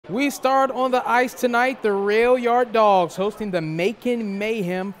We start on the ice tonight. The Rail Yard Dogs hosting the Macon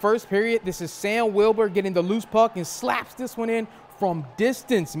Mayhem. First period, this is Sam Wilbur getting the loose puck and slaps this one in from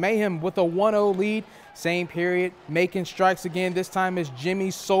distance. Mayhem with a 1-0 lead. Same period, Macon strikes again. This time it's Jimmy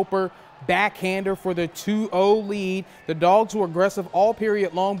Soper, backhander for the 2-0 lead. The Dogs were aggressive all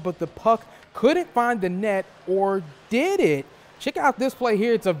period long, but the puck couldn't find the net, or did it? Check out this play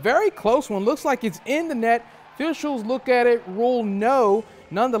here. It's a very close one. Looks like it's in the net. Officials look at it, rule no.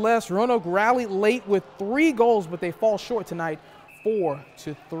 Nonetheless, Roanoke rallied late with 3 goals, but they fall short tonight,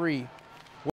 4-3.